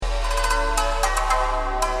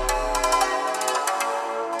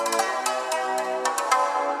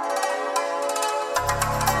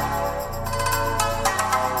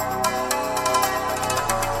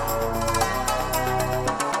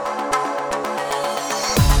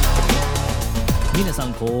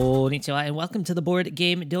Minasan konnichiwa and welcome to the Board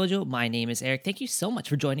Game Dojo. My name is Eric. Thank you so much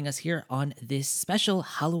for joining us here on this special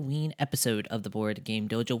Halloween episode of the Board Game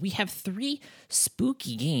Dojo. We have 3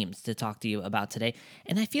 spooky games to talk to you about today,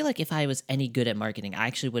 and I feel like if I was any good at marketing, I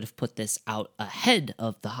actually would have put this out ahead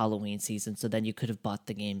of the Halloween season, so then you could have bought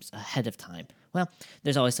the games ahead of time. Well,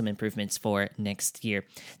 there's always some improvements for next year.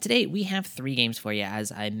 Today, we have 3 games for you,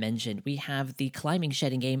 as I mentioned. We have the climbing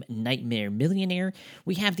shedding game Nightmare Millionaire,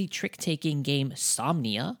 we have the trick-taking game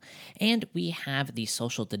Somnia, and we have the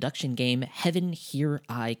social deduction game Heaven, Here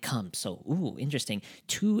I Come. So, interesting.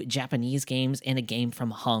 2 Japanese games and a game from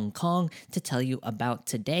Hong Kong to tell you about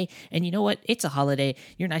today. And you know what? It's a holiday.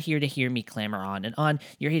 You're not here to hear me clamor on and on.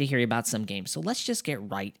 You're here to hear about some games. So let's just get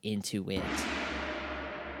right into it.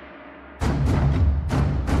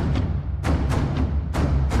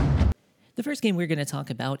 The first game we're going to talk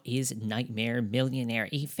about is Nightmare Millionaire,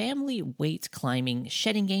 a family weight climbing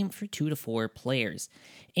shedding game for 2 to 4 players.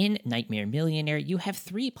 In Nightmare Millionaire, you have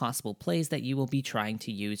 3 possible plays that you will be trying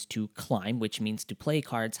to use to climb, which means to play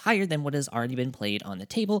cards higher than what has already been played on the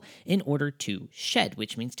table in order to shed,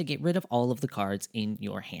 which means to get rid of all of the cards in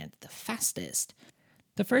your hand the fastest.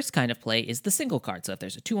 The first kind of play is the single card. So if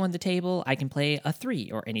there's a 2 on the table, I can play a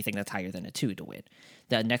 3 or anything that's higher than a 2 to win.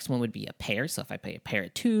 The next one would be a pair. So if I play a pair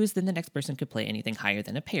of 2s, then the next person could play anything higher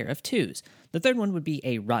than a pair of 2s. The third one would be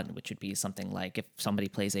a run, which would be something like if somebody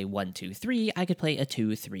plays a 1, 2, 3, I could play a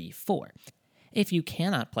 2, 3, 4. If you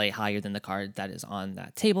cannot play higher than the card that is on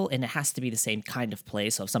that table, and it has to be the same kind of play,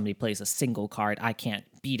 so if somebody plays a single card, I can't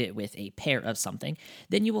beat it with a pair of something,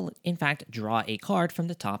 then you will in fact draw a card from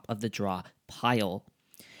the top of the draw pile.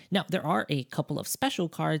 Now, there are a couple of special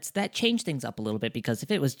cards that change things up a little bit because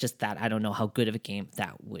if it was just that, I don't know how good of a game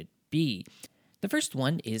that would be. The first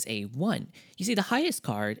one is a 1. You see, the highest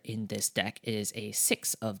card in this deck is a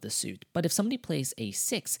 6 of the suit, but if somebody plays a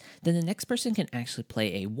 6, then the next person can actually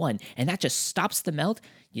play a 1, and that just stops the melt.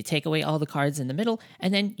 You take away all the cards in the middle,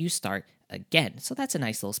 and then you start again. So that's a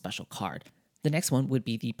nice little special card. The next one would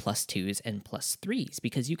be the +2s and +3s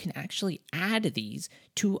because you can actually add these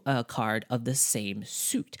to a card of the same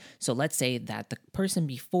suit. So let's say that the person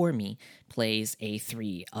before me plays a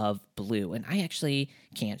 3 of blue, and I actually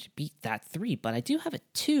can't beat that 3, but I do have a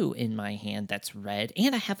 2 in my hand that's red,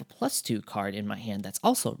 and I have a +2 card in my hand that's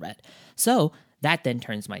also red. So that then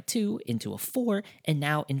turns my 2 into a 4, and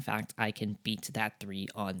now, in fact, I can beat that 3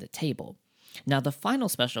 on the table. Now, the final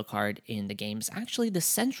special card in the game is actually the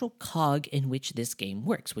central cog in which this game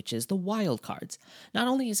works, which is the wild cards. Not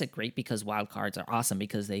only is it great because wild cards are awesome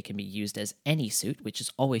because they can be used as any suit, which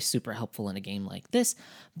is always super helpful in a game like this,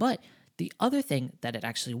 but the other thing that it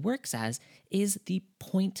actually works as is the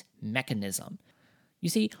point mechanism. You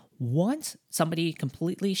see, once somebody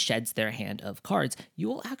completely sheds their hand of cards, you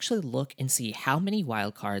will actually look and see how many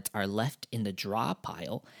wild cards are left in the draw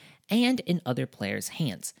pile and in other players'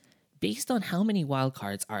 hands. Based on how many wild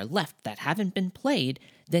cards are left that haven't been played,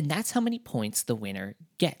 then that's how many points the winner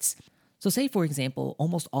gets. So say, for example,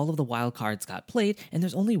 almost all of the wild cards got played and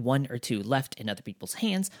there's only 1 or 2 left in other people's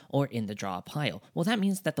hands or in the draw pile. Well, that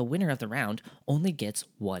means that the winner of the round only gets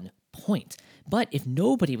 1 point. But if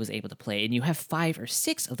nobody was able to play and you have 5 or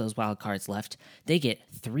 6 of those wild cards left, they get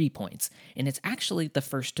 3 points. And it's actually the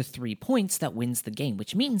first to 3 points that wins the game,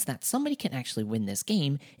 which means that somebody can actually win this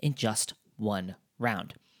game in just 1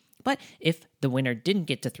 round. But if the winner didn't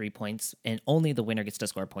get to 3 points and only the winner gets to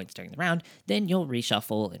score points during the round, then you'll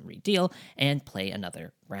reshuffle and redeal and play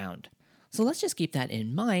another round. So let's just keep that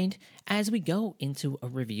in mind as we go into a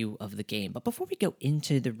review of the game. But before we go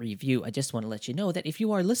into the review, I just want to let you know that if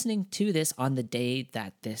you are listening to this on the day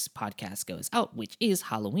that this podcast goes out, which is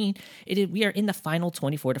Halloween, we are in the final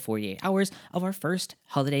 24 to 48 hours of our first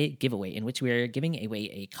holiday giveaway, in which we are giving away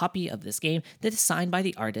a copy of this game that is signed by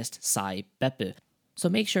the artist Sai Beppu. So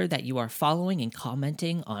make sure that you are following and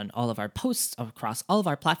commenting on all of our posts across all of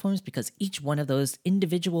our platforms because each one of those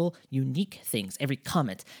individual unique things, every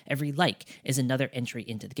comment, every like, is another entry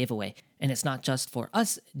into the giveaway. And it's not just for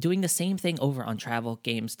us doing the same thing over on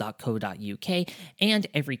travelgames.co.uk, and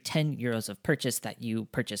every 10 euros of purchase that you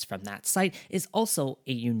purchase from that site is also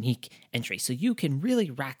a unique entry. So you can really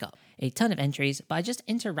rack up a ton of entries by just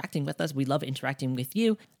interacting with us. We love interacting with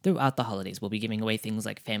you throughout the holidays. We'll be giving away things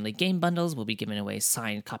like family game bundles. We'll be giving away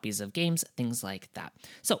signed copies of games, things like that.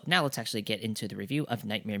 So now let's actually get into the review of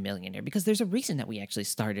Nightmare Millionaire, because there's a reason that we actually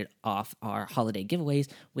started off our holiday giveaways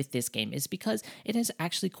with this game is because it is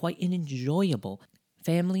actually quite an enjoyable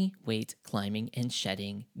family weight climbing and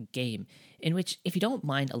shedding game, in which, if you don't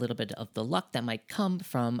mind a little bit of the luck that might come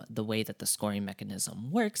from the way that the scoring mechanism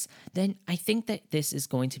works, then I think that this is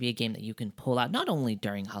going to be a game that you can pull out not only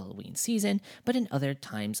during Halloween season, but in other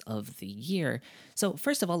times of the year. So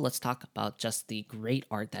first of all, let's talk about just the great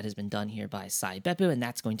art that has been done here by Sai Beppu, and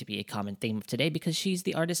that's going to be a common theme of today because she's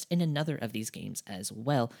the artist in another of these games as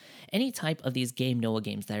well. Any type of these Game Noah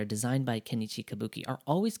games that are designed by Kenichi Kabuki are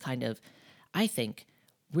always kind of, I think,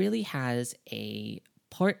 really has a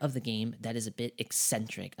part of the game that is a bit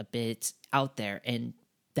eccentric, a bit out there, and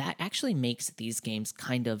that actually makes these games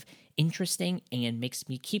kind of interesting and makes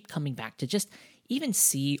me keep coming back to just even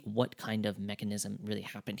see what kind of mechanism really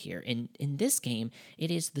happened here. And in this game,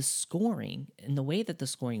 it is the scoring and the way that the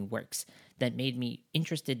scoring works that made me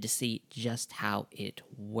interested to see just how it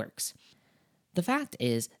works. The fact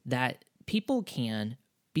is that people can,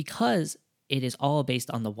 because it is all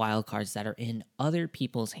based on the wild cards that are in other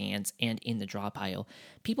people's hands and in the draw pile,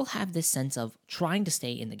 people have this sense of trying to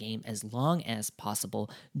stay in the game as long as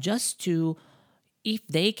possible just to, if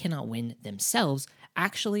they cannot win themselves,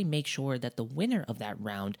 actually make sure that the winner of that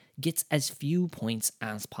round gets as few points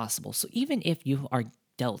as possible. So even if you are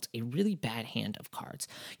dealt a really bad hand of cards,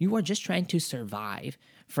 you are just trying to survive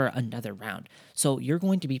for another round. So you're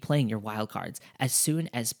going to be playing your wild cards as soon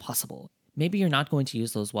as possible. Maybe you're not going to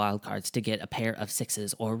use those wild cards to get a pair of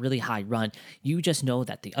sixes or a really high run. You just know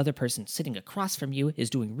that the other person sitting across from you is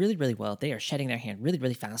doing really, really well. They are shedding their hand really,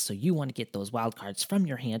 really fast. So you want to get those wild cards from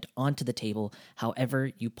your hand onto the table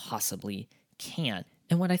however you possibly can.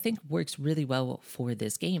 And what I think works really well for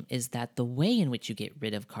this game is that the way in which you get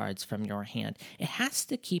rid of cards from your hand, it has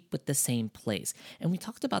to keep with the same plays. And we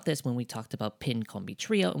talked about this when we talked about Pin Combi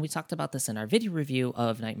Trio, and we talked about this in our video review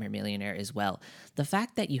of Nightmare Millionaire as well. The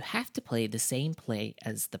fact that you have to play the same play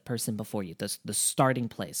as the person before you, the starting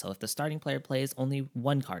play. So if the starting player plays only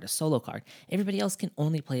one card, a solo card, everybody else can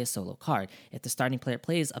only play a solo card. If the starting player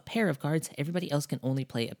plays a pair of cards, everybody else can only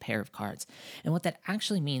play a pair of cards. And what that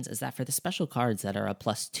actually means is that for the special cards that are a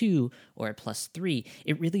 +2 or a +3,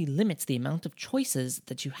 it really limits the amount of choices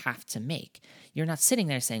that you have to make. You're not sitting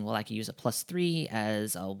there saying, well, I could use a +3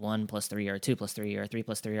 as a 1+3 or a 2+3 or a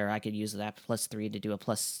 3+3, or I could use that +3 to do a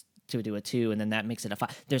to do a 2, and then that makes it a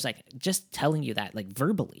 5. There's just telling you that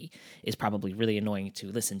verbally is probably really annoying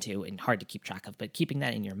to listen to and hard to keep track of, but keeping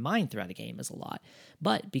that in your mind throughout a game is a lot.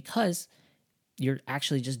 But because you're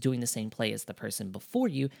actually just doing the same play as the person before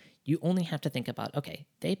you, you only have to think about, okay,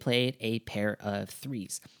 they played a pair of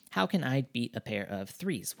 3s. How can I beat a pair of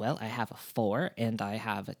 3s? Well, I have a 4, and I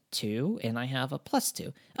have a 2, and I have a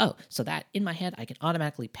 +2. Oh, so that in my head, I can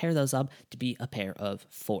automatically pair those up to be a pair of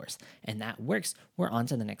 4s. And that works. We're on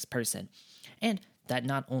to the next person. And that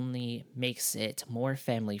not only makes it more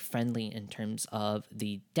family friendly in terms of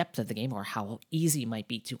the depth of the game or how easy it might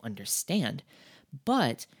be to understand,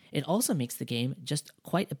 but it also makes the game just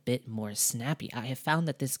quite a bit more snappy. I have found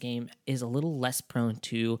that this game is a little less prone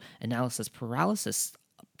to analysis paralysis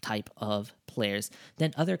type of players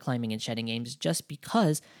than other climbing and shedding games, just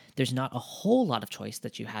because there's not a whole lot of choice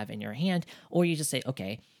that you have in your hand, or you just say,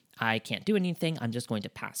 okay, I can't do anything, I'm just going to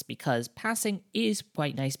pass, because passing is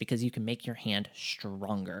quite nice because you can make your hand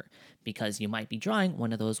stronger, because you might be drawing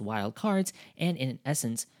one of those wild cards, and in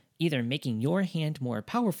essence, either making your hand more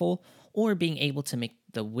powerful or being able to make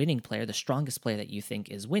the winning player, the strongest player that you think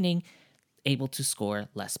is winning, able to score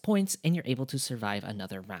less points, and you're able to survive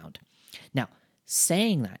another round. Now,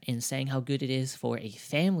 saying that and saying how good it is for a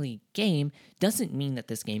family game doesn't mean that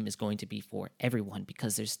this game is going to be for everyone,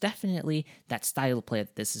 because there's definitely that style of play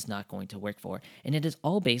that this is not going to work for, and it is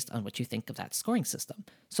all based on what you think of that scoring system.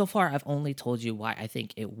 So far, I've only told you why I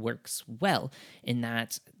think it works well, in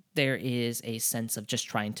that there is a sense of just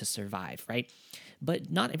trying to survive, right?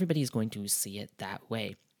 But not everybody is going to see it that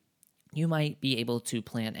way. You might be able to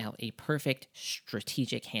plan out a perfect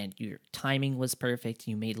strategic hand. Your timing was perfect.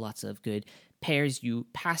 You made lots of good pairs. You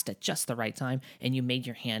passed at just the right time, and you made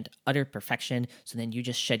your hand utter perfection. So then you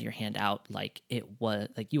just shed your hand out like it was,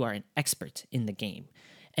 like you are an expert in the game,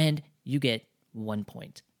 and you get 1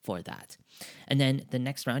 point for that. And then the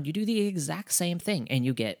next round, you do the exact same thing, and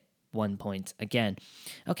you get 1 point again.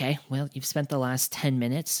 Okay, well, you've spent the last 10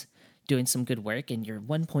 minutes doing some good work, and you're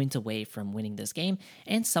 1 point away from winning this game,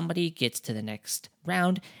 and somebody gets to the next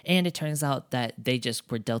round, and it turns out that they just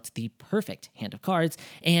were dealt the perfect hand of cards,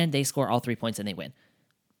 and they score all 3 points and they win.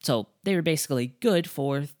 So they were basically good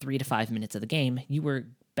for 3 to 5 minutes of the game. You were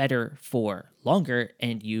better for longer,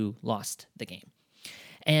 and you lost the game.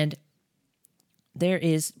 And there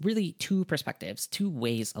is really two perspectives, two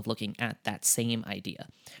ways of looking at that same idea.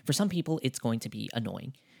 For some people, it's going to be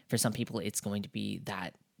annoying. For some people, it's going to be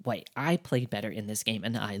that wait, I played better in this game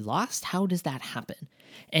and I lost? How does that happen?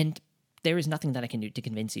 And there is nothing that I can do to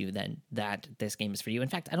convince you then that this game is for you. In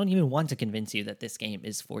fact, I don't even want to convince you that this game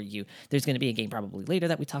is for you. There's going to be a game probably later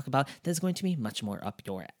that we talk about that's going to be much more up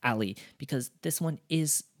your alley, because this one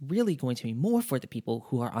is really going to be more for the people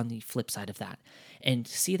who are on the flip side of that, and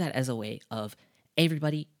see that as a way of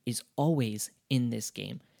everybody is always in this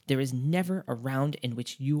game. There is never a round in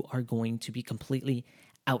which you are going to be completely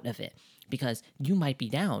out of it, because you might be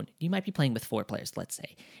down. You might be playing with 4 players, let's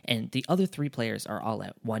say, and the other 3 players are all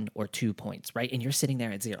at 1 or 2 points, right? And you're sitting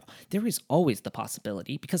there at 0. There is always the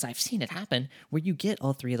possibility, because I've seen it happen, where you get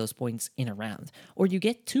all 3 of those points in a round, or you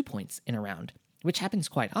get 2 points in a round, which happens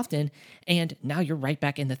quite often, and now you're right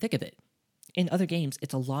back in the thick of it. In other games,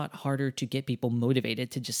 it's a lot harder to get people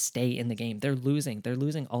motivated to just stay in the game. They're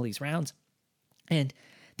losing all these rounds, and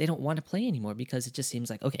they don't want to play anymore, because it just seems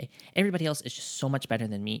like, okay, everybody else is just so much better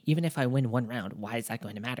than me. Even if I win 1 round, why is that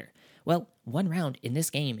going to matter? Well, 1 round in this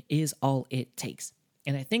game is all it takes.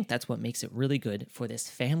 And I think that's what makes it really good for this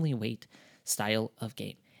family weight style of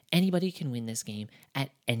game. Anybody can win this game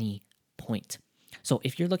at any point. So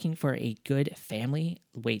if you're looking for a good family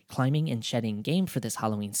weight climbing and shedding game for this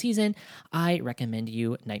Halloween season, I recommend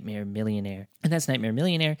you Nightmare Millionaire. And that's Nightmare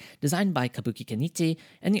Millionaire, designed by Kabuki Kenichi,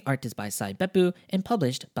 and the art is by Sai Beppu, and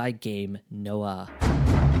published by Game Noah.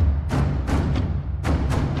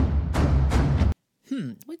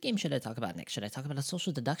 What game should I talk about next? Should I talk about a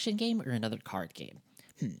social deduction game or another card game?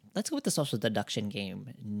 Let's go with the social deduction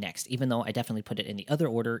game next, even though I definitely put it in the other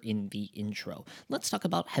order in the intro. Let's talk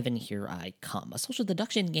about Heaven Here I Come, a social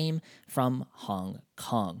deduction game from Hong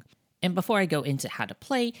Kong. And before I go into how to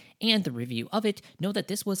play and the review of it, know that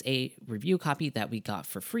this was a review copy that we got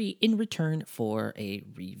for free in return for a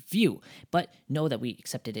review. But know that we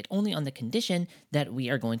accepted it only on the condition that we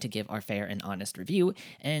are going to give our fair and honest review.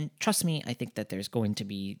 And trust me, I think that there's going to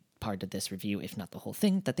be part of this review, if not the whole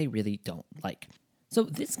thing, that they really don't like. So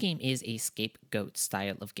this game is a scapegoat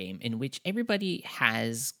style of game in which everybody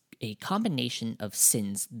has a combination of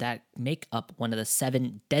sins that make up one of the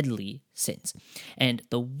 7 deadly sins. And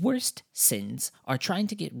the worst sins are trying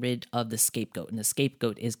to get rid of the scapegoat. And the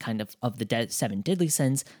scapegoat is kind of the 7 deadly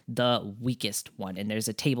sins, the weakest one. And there's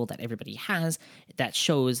a table that everybody has that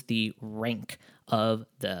shows the rank of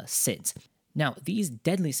the sins. Now, these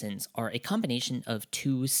deadly sins are a combination of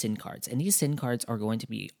 2 sin cards. And these sin cards are going to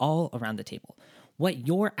be all around the table. What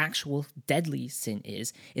your actual deadly sin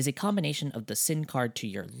is a combination of the sin card to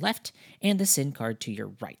your left and the sin card to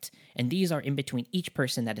your right. And these are in between each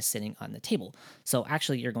person that is sitting on the table. So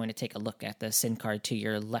actually, you're going to take a look at the sin card to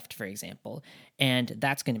your left, for example, and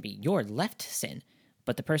that's going to be your left sin,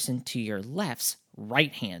 but the person to your left's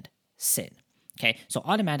right hand sin. Okay, so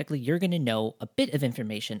automatically you're going to know a bit of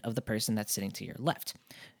information of the person that's sitting to your left.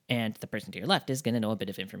 And the person to your left is going to know a bit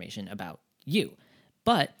of information about you.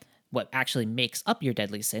 But what actually makes up your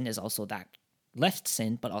deadly sin is also that left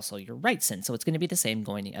sin, but also your right sin. So it's going to be the same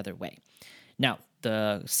going the other way. Now,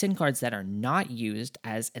 the sin cards that are not used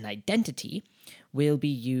as an identity will be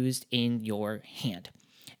used in your hand.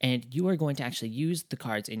 And you are going to actually use the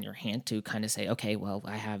cards in your hand to kind of say, okay, well,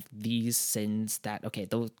 I have these sins that, okay,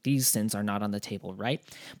 these sins are not on the table, right?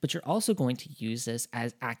 But you're also going to use this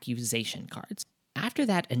as accusation cards. After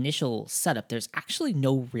that initial setup, there's actually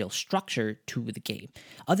no real structure to the game,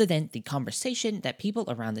 other than the conversation that people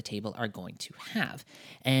around the table are going to have.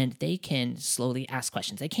 And they can slowly ask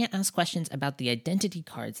questions. They can't ask questions about the identity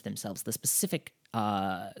cards themselves, the specific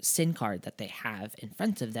sin card that they have in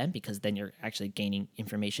front of them, because then you're actually gaining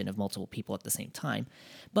information of multiple people at the same time.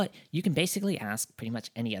 But you can basically ask pretty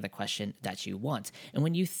much any other question that you want. And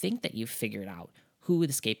when you think that you've figured out who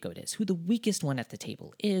the scapegoat is, who the weakest one at the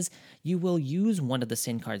table is, you will use one of the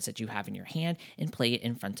sin cards that you have in your hand and play it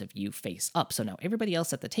in front of you face up. So now everybody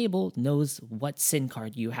else at the table knows what sin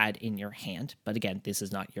card you had in your hand. But again, this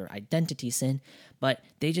is not your identity sin, but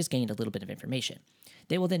they just gained a little bit of information.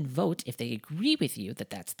 They will then vote if they agree with you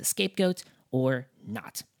that that's the scapegoat or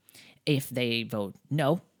not. If they vote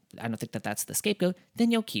no, I don't think that that's the scapegoat,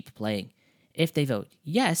 then you'll keep playing. If they vote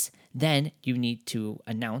yes, then you need to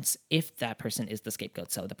announce if that person is the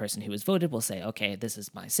scapegoat. So the person who has voted will say, okay, this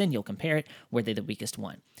is my sin. You'll compare it. Were they the weakest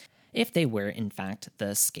one? If they were, in fact,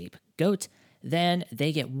 the scapegoat, then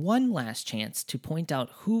they get one last chance to point out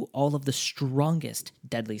who all of the strongest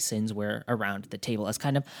deadly sins were around the table as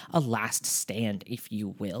kind of a last stand, if you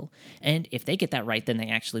will. And if they get that right, then they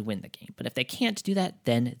actually win the game. But if they can't do that,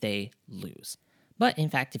 then they lose. But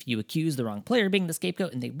in fact, if you accuse the wrong player being the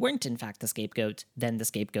scapegoat and they weren't in fact the scapegoat, then the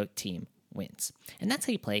scapegoat team wins. And that's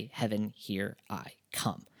how you play Heaven Here I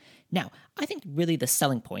Come. Now, I think really the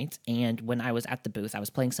selling point, and when I was at the booth, I was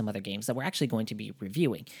playing some other games that we're actually going to be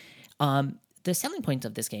reviewing. The selling point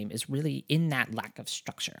of this game is really in that lack of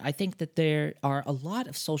structure. I think that there are a lot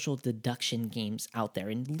of social deduction games out there,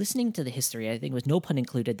 and listening to the history, I think with no pun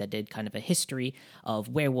included, that did kind of a history of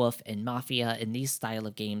werewolf and mafia and these style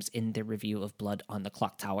of games in their review of Blood on the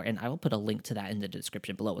Clock Tower, and I will put a link to that in the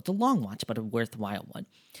description below. It's a long watch, but a worthwhile one.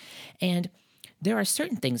 And there are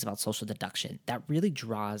certain things about social deduction that really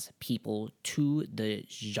draws people to the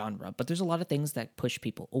genre, but there's a lot of things that push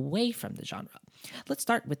people away from the genre. Let's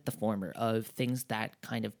start with the former of things that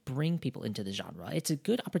kind of bring people into the genre. It's a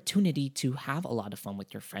good opportunity to have a lot of fun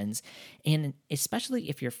with your friends, and especially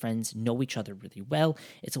if your friends know each other really well,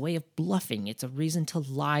 it's a way of bluffing. It's a reason to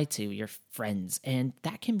lie to your friends, and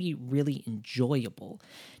that can be really enjoyable.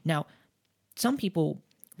 Now, some people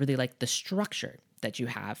really like the structure that you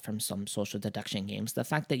have from some social deduction games, the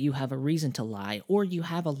fact that you have a reason to lie, or you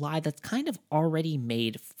have a lie that's kind of already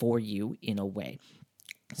made for you in a way.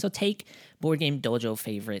 So take Board Game Dojo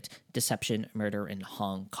favorite Deception, Murder in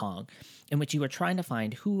Hong Kong, in which you are trying to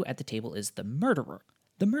find who at the table is the murderer.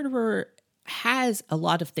 The murderer has a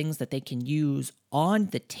lot of things that they can use on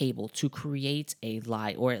the table to create a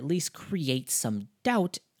lie, or at least create some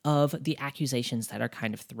doubt of the accusations that are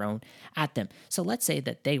kind of thrown at them. So let's say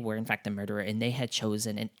that they were in fact the murderer and they had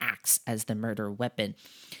chosen an axe as the murder weapon.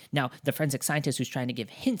 Now, the forensic scientist who's trying to give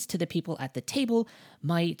hints to the people at the table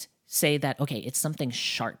might say that, okay, it's something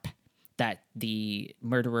sharp that the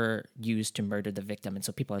murderer used to murder the victim. And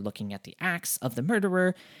so people are looking at the axe of the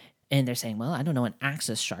murderer and they're saying, well, I don't know, an axe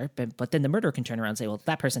is sharp. But then the murderer can turn around and say, well,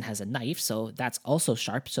 that person has a knife, so that's also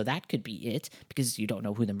sharp. So that could be it, because you don't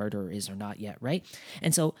know who the murderer is or not yet, right?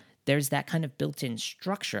 And so there's that kind of built-in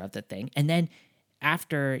structure of the thing. And then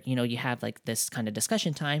after, you have like this kind of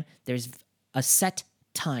discussion time, there's a set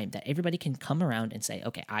time that everybody can come around and say,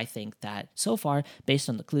 okay, I think that so far, based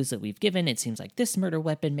on the clues that we've given, it seems like this murder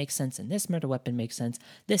weapon makes sense and this murder weapon makes sense.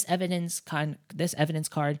 This evidence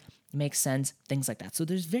card makes sense, things like that. So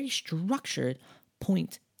there's very structured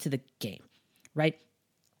point to the game, right?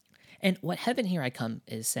 And what Heaven Here I Come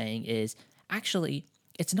is saying is actually,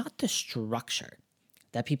 it's not the structure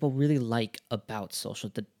that people really like about social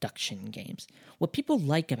deduction games. What people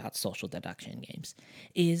like about social deduction games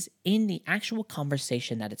is in the actual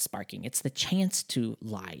conversation that it's sparking. It's the chance to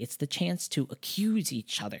lie. It's the chance to accuse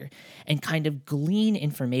each other and kind of glean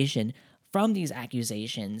information from these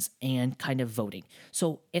accusations and kind of voting.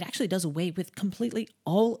 So it actually does away with completely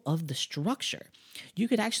all of the structure. You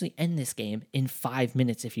could actually end this game in 5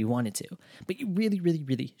 minutes if you wanted to, but you really, really,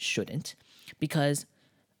 really shouldn't, because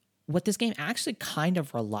what this game actually kind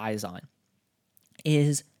of relies on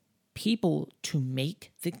is people to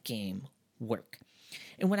make the game work.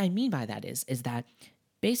 And what I mean by that is that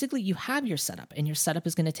basically you have your setup, and your setup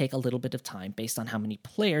is going to take a little bit of time based on how many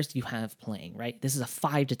players you have playing, right? This is a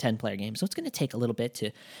 5 to 10 player game, so it's going to take a little bit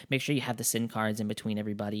to make sure you have the sin cards in between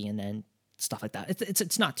everybody and then stuff like that.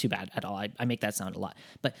 It's not too bad at all. I make that sound a lot.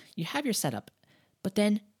 But you have your setup, but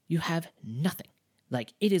then you have nothing.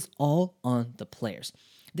 Like, it is all on the players.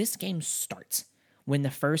 This game starts when the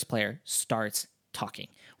first player starts talking,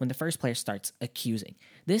 when the first player starts accusing.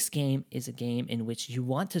 This game is a game in which you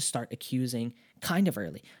want to start accusing kind of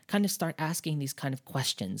early, kind of start asking these kind of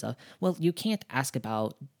questions of, well, you can't ask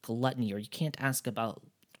about gluttony or you can't ask about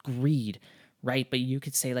greed, right? But you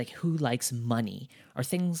could say, like, who likes money or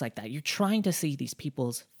things like that. You're trying to see these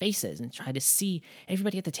people's faces and try to see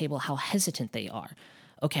everybody at the table, how hesitant they are.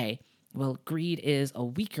 Okay, well, greed is a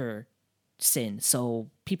weaker sin, so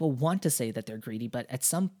people want to say that they're greedy, but at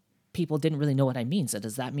some people didn't really know what I mean. So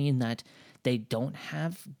does that mean that they don't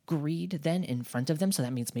have greed then in front of them? So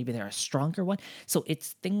that means maybe they're a stronger one. So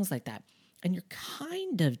it's things like that. And you're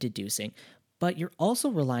kind of deducing, but you're also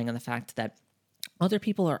relying on the fact that other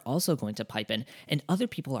people are also going to pipe in, and other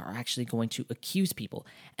people are actually going to accuse people.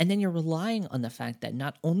 And then you're relying on the fact that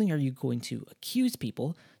not only are you going to accuse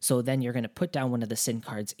people, so then you're going to put down one of the sin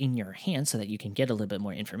cards in your hand so that you can get a little bit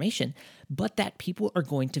more information, but that people are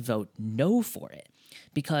going to vote no for it.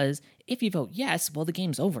 Because if you vote yes, well, the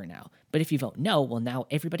game's over now. But if you vote no, well, now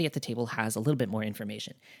everybody at the table has a little bit more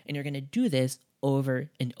information. And you're going to do this over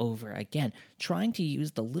and over again, trying to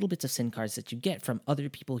use the little bits of sin cards that you get from other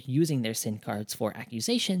people using their sin cards for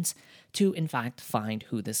accusations to, in fact, find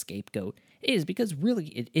who the scapegoat is. Because really,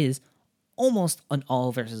 it is almost an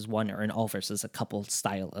all versus one or an all versus a couple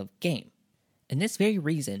style of game. And this very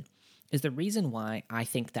reason is the reason why I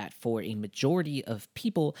think that for a majority of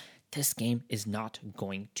people, this game is not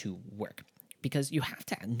going to work. Because you have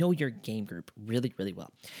to know your game group really, really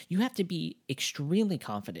well. You have to be extremely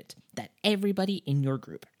confident that everybody in your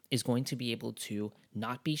group, is going to be able to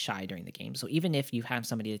not be shy during the game. So even if you have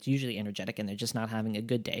somebody that's usually energetic and they're just not having a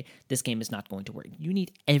good day, this game is not going to work. You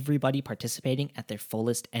need everybody participating at their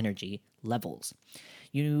fullest energy levels.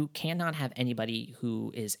 You cannot have anybody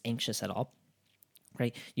who is anxious at all,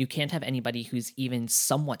 right? You can't have anybody who's even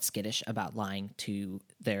somewhat skittish about lying to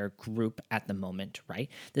their group at the moment, right?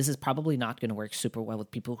 This is probably not going to work super well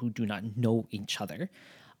with people who do not know each other,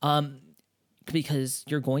 because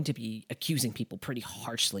you're going to be accusing people pretty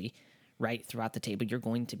harshly, right, throughout the table. You're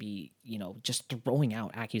going to be, just throwing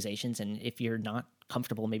out accusations. And if you're not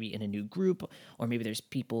comfortable maybe in a new group, or maybe there's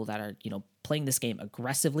people that are, playing this game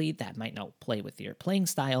aggressively that might not play with your playing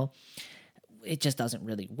style, it just doesn't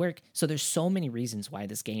really work. So there's so many reasons why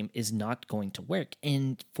this game is not going to work.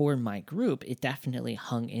 And for my group, it definitely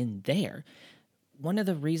hung in there. One of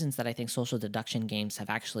the reasons that I think social deduction games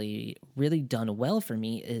have actually really done well for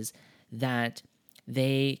me is that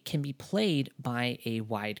they can be played by a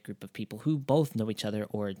wide group of people who both know each other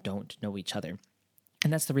or don't know each other.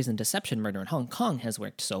 And that's the reason Deception Murder in Hong Kong has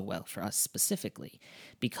worked so well for us specifically,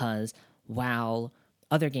 because while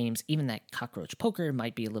other games, even that cockroach poker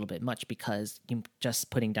might be a little bit much because you're just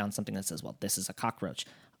putting down something that says, well, this is a cockroach.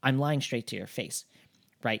 I'm lying straight to your face,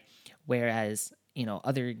 right? Whereas,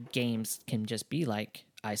 other games can just be like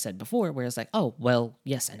I said before, where it's like, oh, well,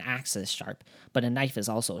 yes, an axe is sharp, but a knife is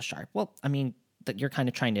also sharp. Well, I mean, that you're kind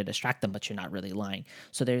of trying to distract them, but you're not really lying.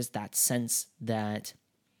 So there's that sense that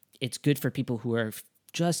it's good for people who are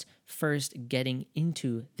just first getting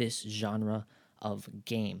into this genre of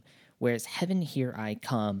game. Whereas Heaven, Here I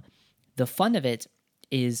Come, the fun of it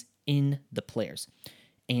is in the players.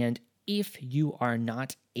 And if you are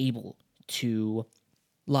not able to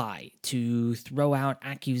lie, to throw out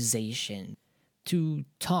accusation, to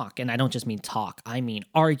talk, and I don't just mean talk, I mean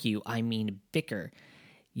argue, I mean bicker,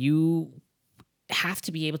 you have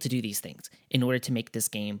to be able to do these things in order to make this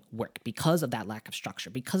game work because of that lack of structure,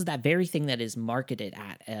 because of that very thing that is marketed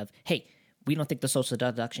at of, hey, we don't think the social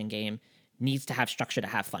deduction game needs to have structure to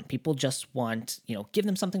have fun. People just want, give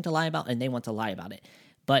them something to lie about and they want to lie about it.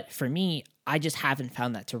 But for me, I just haven't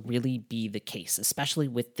found that to really be the case, especially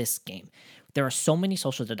with this game. There are so many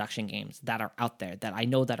social deduction games that are out there that I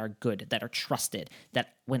know that are good, that are trusted,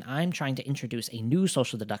 that when I'm trying to introduce a new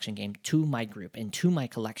social deduction game to my group and to my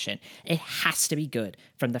collection, it has to be good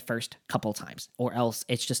from the first couple times, or else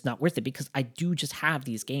it's just not worth it, because I do just have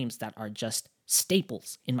these games that are just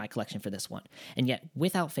staples in my collection for this one. And yet,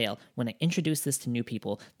 without fail, when I introduce this to new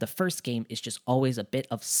people, the first game is just always a bit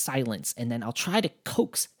of silence, and then I'll try to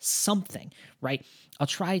coax something, right? I'll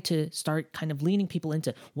try to start kind of leaning people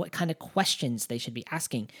into what kind of questions they should be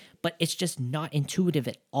asking, but it's just not intuitive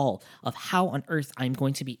at all of how on earth I'm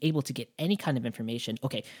going to be able to get any kind of information.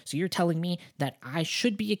 Okay, so you're telling me that I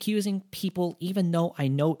should be accusing people even though I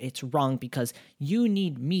know it's wrong because you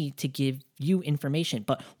need me to give you information.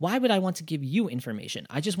 But why would I want to give you information?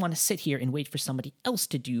 I just want to sit here and wait for somebody else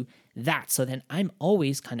to do that. So then I'm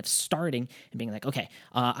always kind of starting and being like, okay,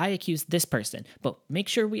 I accuse this person, but make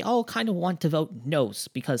sure we all kind of want to vote no's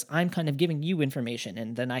because I'm kind of giving you information,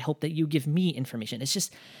 and then I hope that you give me information. It's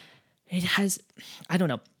just, I don't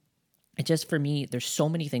know. It just, for me, there's so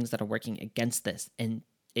many things that are working against this, and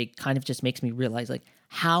it kind of just makes me realize like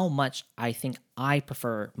how much I think I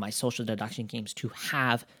prefer my social deduction games to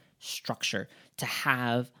have structure, to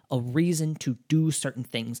have a reason to do certain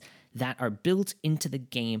things that are built into the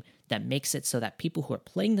game that makes it so that people who are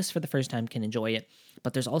playing this for the first time can enjoy it.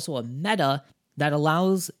 But there's also a meta that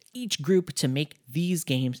allows each group to make these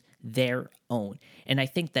games their own. And I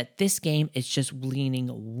think that this game is just leaning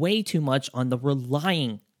way too much on the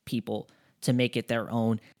relying people to make it their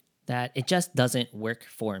own, that it just doesn't work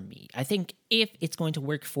for me. I think if it's going to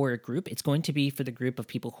work for a group, it's going to be for the group of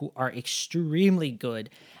people who are extremely good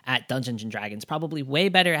at Dungeons and Dragons, probably way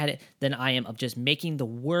better at it than I am, of just making the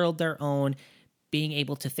world their own, being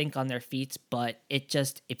able to think on their feet. But it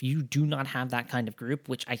just, if you do not have that kind of group,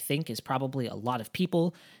 which I think is probably a lot of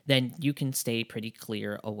people, then you can stay pretty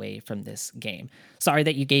clear away from this game. Sorry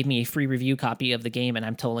that you gave me a free review copy of the game and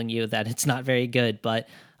I'm telling you that it's not very good, but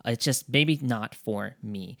it's just maybe not for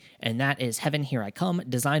me. And that is Heaven, Here I Come,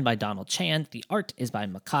 designed by Donald Chan. The art is by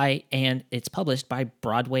Mackay, and it's published by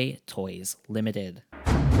Broadway Toys Limited.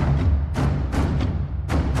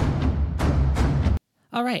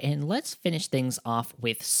 All right, and let's finish things off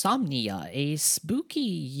with Somnia, a spooky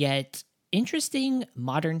yet interesting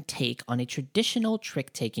modern take on a traditional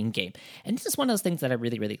trick-taking game. And this is one of those things that I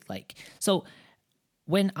really, really like. So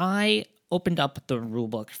when I opened up the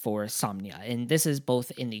rulebook for Somnia, and this is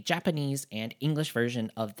both in the Japanese and English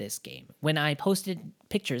version of this game. When I posted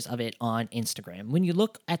pictures of it on Instagram, when you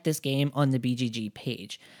look at this game on the BGG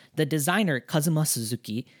page, the designer Kazuma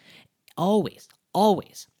Suzuki always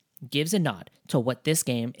gives a nod to what this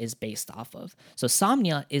game is based off of. So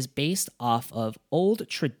Somnia is based off of old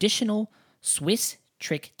traditional Swiss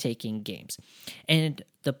trick-taking games. And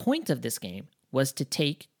the point of this game was to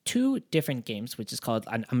take two different games, which is called,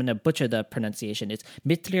 I'm going to butcher the pronunciation, it's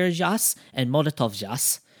Mitrierjas and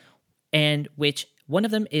Molotovjas, and which one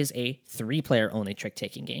of them is a 3-player only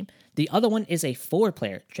trick-taking game. The other one is a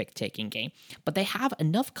 4-player trick-taking game, but they have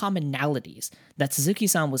enough commonalities that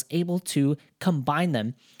Suzuki-san was able to combine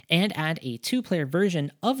them and add a 2-player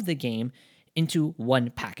version of the game into one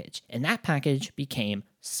package, and that package became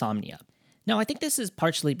Somnia. Now, I think this is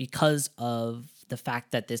partially because of the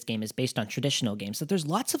fact that this game is based on traditional games, that there's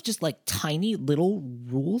lots of just like tiny little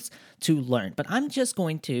rules to learn. But I'm just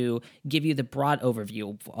going to give you the broad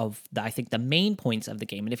overview of I think the main points of the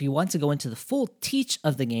game. And if you want to go into the full teach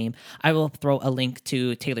of the game, I will throw a link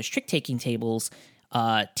to Taylor's Trick-Taking Tables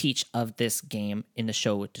teach of this game in the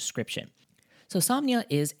show description. So Somnia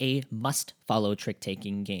is a must-follow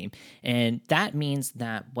trick-taking game, and that means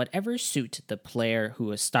that whatever suit the player who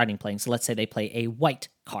is starting playing, so let's say they play a white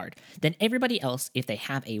card, then everybody else, if they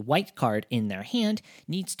have a white card in their hand,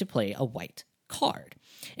 needs to play a white card.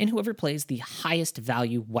 And whoever plays the highest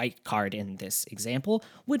value white card in this example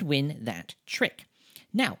would win that trick.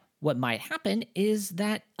 Now, what might happen is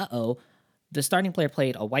that, the starting player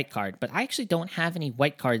played a white card, but I actually don't have any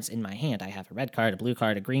white cards in my hand. I have a red card, a blue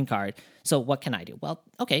card, a green card. So what can I do? Well,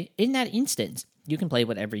 okay, in that instance, you can play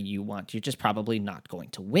whatever you want. You're just probably not going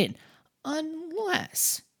to win,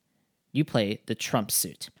 unless you play the trump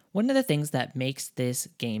suit. One of the things that makes this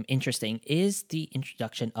game interesting is the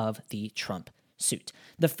introduction of the trump suit.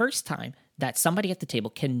 The first time that somebody at the table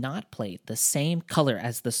cannot play the same color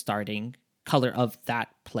as the starting color of that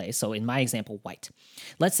play. So in my example, white.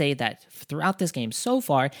 Let's say that throughout this game so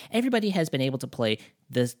far, everybody has been able to play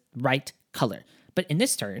the right color. But in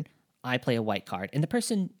this turn, I play a white card, and the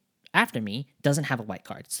person after me doesn't have a white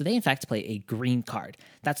card. So they in fact play a green card.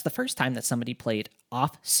 That's the first time that somebody played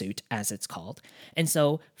off suit, as it's called. And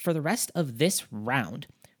so for the rest of this round,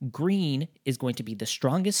 green is going to be the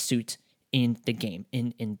strongest suit in the game.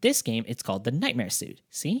 In this game, it's called the Nightmare suit.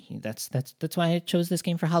 See, that's why I chose this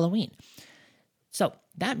game for Halloween. So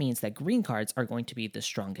that means that green cards are going to be the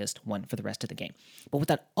strongest one for the rest of the game. But what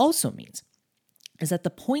that also means is that the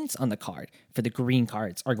points on the card for the green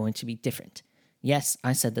cards are going to be different. Yes,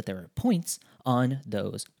 I said that there are points on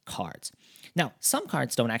those cards. Now, some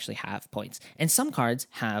cards don't actually have points, and some cards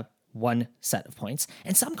have one set of points,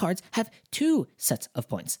 and some cards have two sets of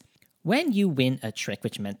points. When you win a trick,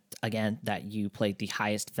 which meant, again, that you played the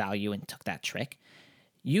highest value and took that trick,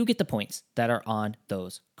 you get the points that are on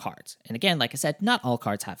those cards. And again, like I said, not all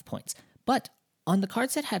cards have points. But on the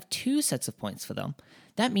cards that have two sets of points for them,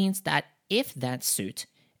 that means that if that suit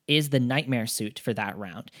is the Nightmare suit for that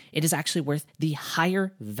round, it is actually worth the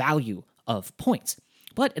higher value of points.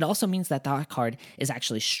 But it also means that that card is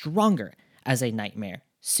actually stronger as a Nightmare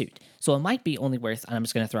suit. So it might be only worth, and I'm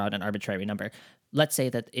just going to throw out an arbitrary number, let's say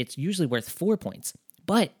that it's usually worth 4 points.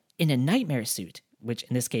 But in a Nightmare suit, which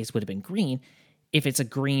in this case would have been green, if it's a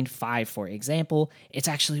green 5, for example, it's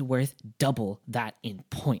actually worth double that in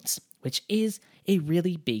points, which is a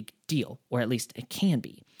really big deal, or at least it can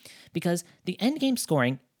be, because the endgame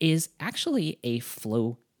scoring is actually a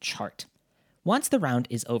flow chart. Once the round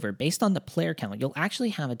is over, based on the player count, you'll actually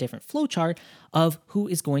have a different flow chart of who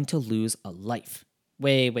is going to lose a life.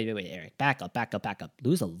 Wait, Eric, back up.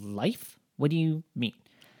 Lose a life? What do you mean?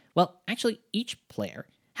 Well, actually, each player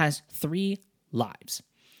has 3 lives.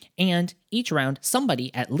 And each round,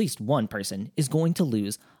 somebody, at least one person, is going to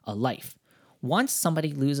lose a life. Once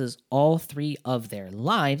somebody loses all 3 of their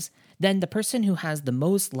lives, then the person who has the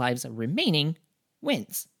most lives remaining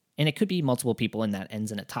wins. And it could be multiple people, and that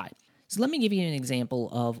ends in a tie. So let me give you an example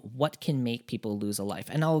of what can make people lose a life.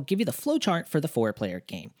 And I'll give you the flowchart for the 4-player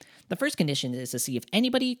game. The first condition is to see if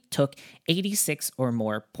anybody took 86 or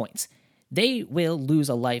more points. They will lose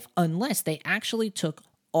a life unless they actually took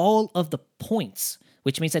all of the points,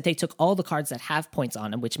 which means that they took all the cards that have points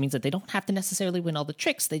on them, which means that they don't have to necessarily win all the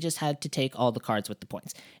tricks, they just had to take all the cards with the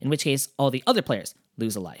points, in which case all the other players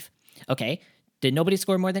lose a life. Okay, did nobody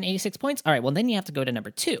score more than 86 points? All right, well then you have to go to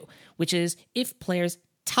number 2, which is if players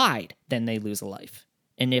tied, then they lose a life.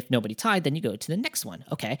 And if nobody tied, then you go to the next one.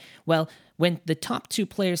 Okay, well, when the top 2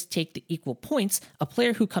 players take the equal points, a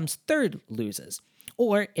player who comes third loses.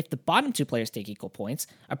 Or if the bottom 2 players take equal points,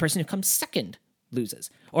 a person who comes second loses.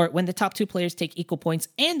 Or when the top 2 players take equal points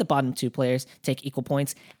and the bottom 2 players take equal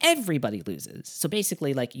points, everybody loses. So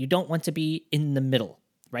basically, like, you don't want to be in the middle,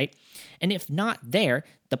 right? And if not there,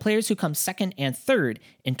 the players who come second and third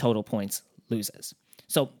in total points loses.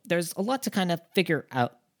 So there's a lot to kind of figure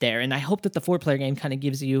out there, and I hope that the 4-player game kind of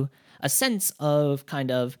gives you a sense of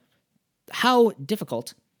kind of how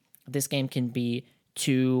difficult this game can be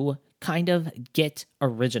to kind of get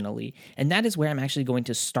originally. And that is where I'm actually going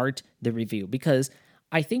to start the review, because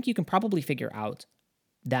I think you can probably figure out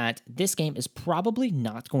that this game is probably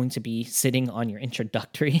not going to be sitting on your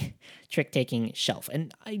introductory trick-taking shelf,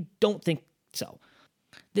 and I don't think so.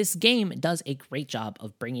 This game does a great job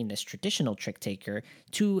of bringing this traditional trick-taker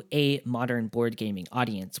to a modern board gaming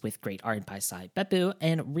audience with great art by Sai Beppu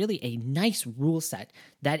and really a nice rule set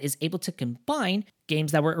that is able to combine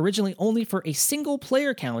games that were originally only for a single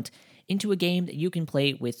player count into a game that you can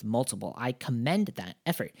play with multiple. I commend that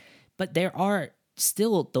effort, but there are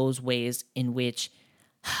still those ways in which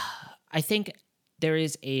I think there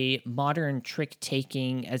is a modern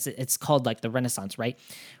trick-taking, as it's called, like the Renaissance, right?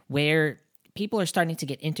 Where people are starting to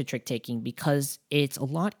get into trick-taking because it's a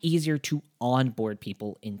lot easier to onboard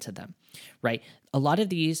people into them, right? A lot of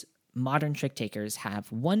these modern trick-takers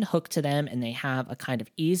have one hook to them, and they have a kind of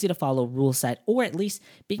easy-to-follow rule set, or at least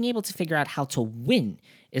being able to figure out how to win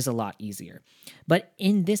is a lot easier. But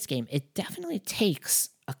in this game, it definitely takes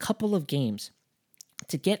a couple of games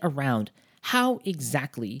to get around how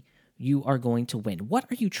exactly you are going to win. What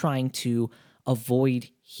are you trying to avoid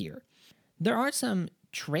here? There are some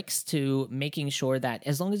tricks to making sure that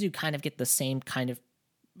as long as you kind of get the same kind of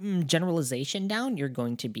generalization down, you're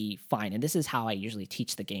going to be fine. And this is how I usually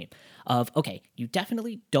teach the game of, okay, you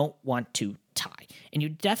definitely don't want to tie. And you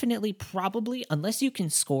definitely probably, unless you can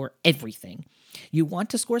score everything, you want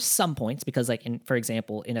to score some points because, like, for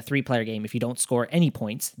example, in a 3-player game, if you don't score any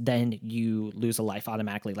points, then you lose a life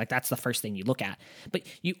automatically. Like, that's the first thing you look at. But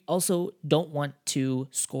you also don't want to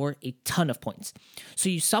score a ton of points. So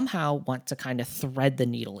you somehow want to kind of thread the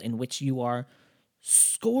needle in which you are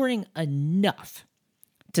scoring enough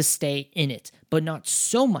to stay in it, but not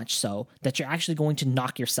so much so that you're actually going to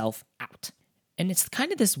knock yourself out. And it's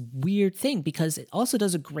kind of this weird thing because it also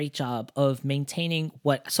does a great job of maintaining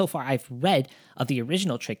what so far I've read of the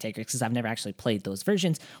original Trick Taker, because I've never actually played those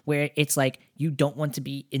versions, where it's like you don't want to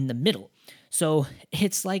be in the middle. So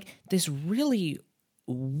it's like this really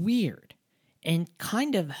weird and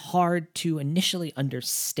kind of hard to initially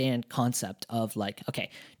understand concept of, like,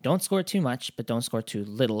 okay, don't score too much, but don't score too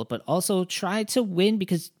little, but also try to win,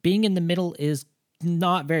 because being in the middle is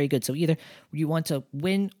not very good. So either you want to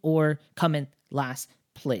win or come in last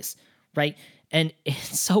place, right? And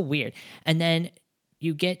it's so weird. And then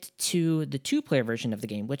you get to the 2-player version of the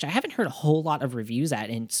game, which I haven't heard a whole lot of reviews at.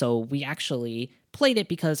 And so we actually played it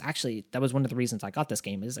because actually that was one of the reasons I got this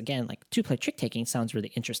game is, again, like, 2-player trick taking sounds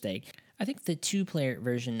really interesting. I think the 2-player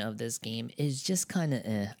version of this game is just kind of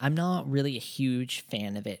I'm not really a huge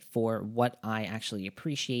fan of it for what I actually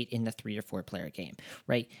appreciate in the 3 or 4-player game,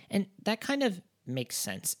 right? And that kind of makes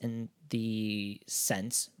sense in the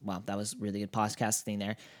sense, wow, that was really good podcasting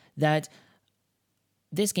there, that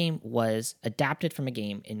this game was adapted from a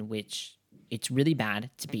game in which it's really bad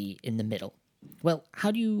to be in the middle. Well,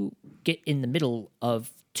 how do you get in the middle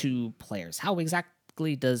of 2 players? How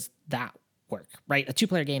exactly does that work, right? A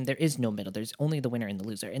 2-player game, there is no middle. There's only the winner and the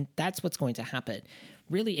loser, and that's what's going to happen.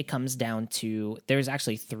 Really, it comes down to, there's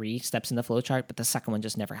actually 3 steps in the flowchart, but the second one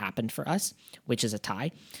just never happened for us, which is a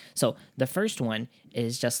tie. So the first one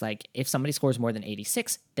is just like, if somebody scores more than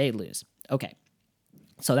 86, they lose. Okay.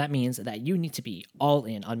 So that means that you need to be all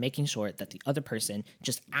in on making sure that the other person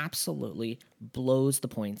just absolutely blows the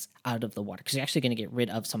points out of the water, because you're actually going to get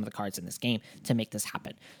rid of some of the cards in this game to make this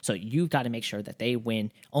happen. So you've got to make sure that they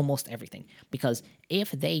win almost everything, because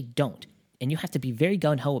if they don't, and you have to be very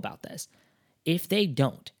gung-ho about this, if they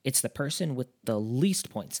don't, it's the person with the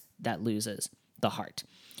least points that loses the heart.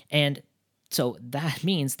 And so that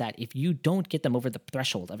means that if you don't get them over the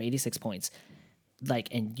threshold of 86 points,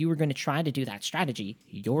 and you were going to try to do that strategy,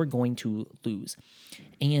 you're going to lose.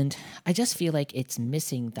 And I just feel like it's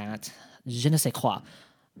missing that je ne sais quoi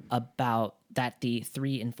about that the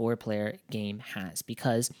 3 and 4-player game has,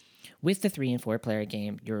 because with the 3 and 4-player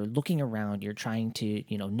game, you're looking around, you're trying to,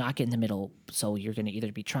 not get in the middle. So you're going to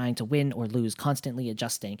either be trying to win or lose, constantly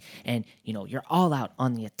adjusting. And, you're all out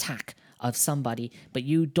on the attack of somebody, but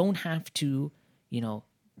you don't have to,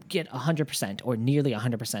 get 100% or nearly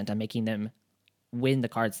 100% on making them win the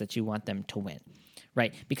cards that you want them to win,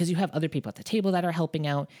 right? Because you have other people at the table that are helping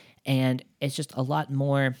out, and it's just a lot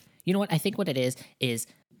more, you know what? I think what it is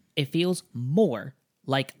it feels more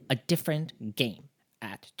like a different game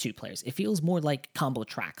at 2 players. It feels more like Combo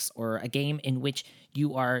Tracks, or a game in which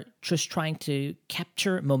you are just trying to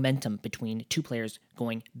capture momentum between 2 players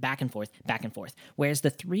going back and forth, back and forth. Whereas the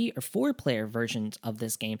 3 or 4 player versions of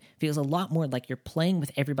this game feels a lot more like you're playing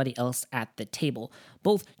with everybody else at the table,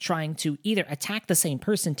 both trying to either attack the same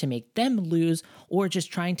person to make them lose, or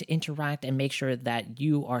just trying to interact and make sure that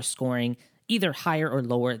you are scoring either higher or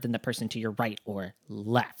lower than the person to your right or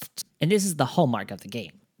left. And this is the hallmark of the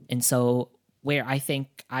game. And so where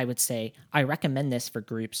I would say I recommend this for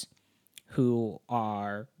groups who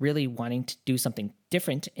are really wanting to do something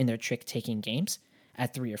different in their trick-taking games.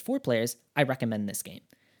 At 3 or 4 players, I recommend this game.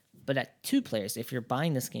 But at 2 players, if you're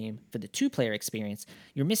buying this game for the 2-player experience,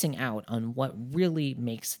 you're missing out on what really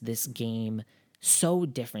makes this game so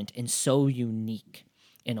different and so unique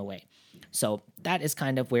in a way. So that is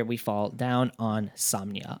kind of where we fall down on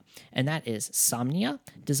Somnia. And that is Somnia,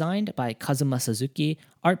 designed by Kazuma Suzuki,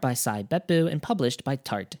 art by Sai Beppu, and published by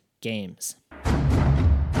Tart Games.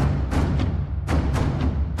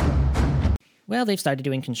 Well, they've started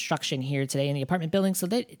doing construction here today in the apartment building, so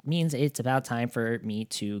that means it's about time for me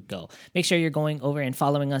to go. Make sure you're going over and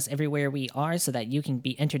following us everywhere we are so that you can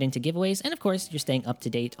be entered into giveaways. And of course, you're staying up to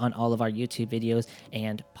date on all of our YouTube videos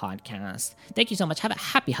and podcasts. Thank you so much. Have a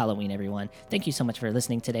happy Halloween, everyone. Thank you so much for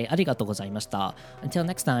listening today. Arigatou gozaimashita. Until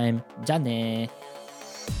next time, ja ne.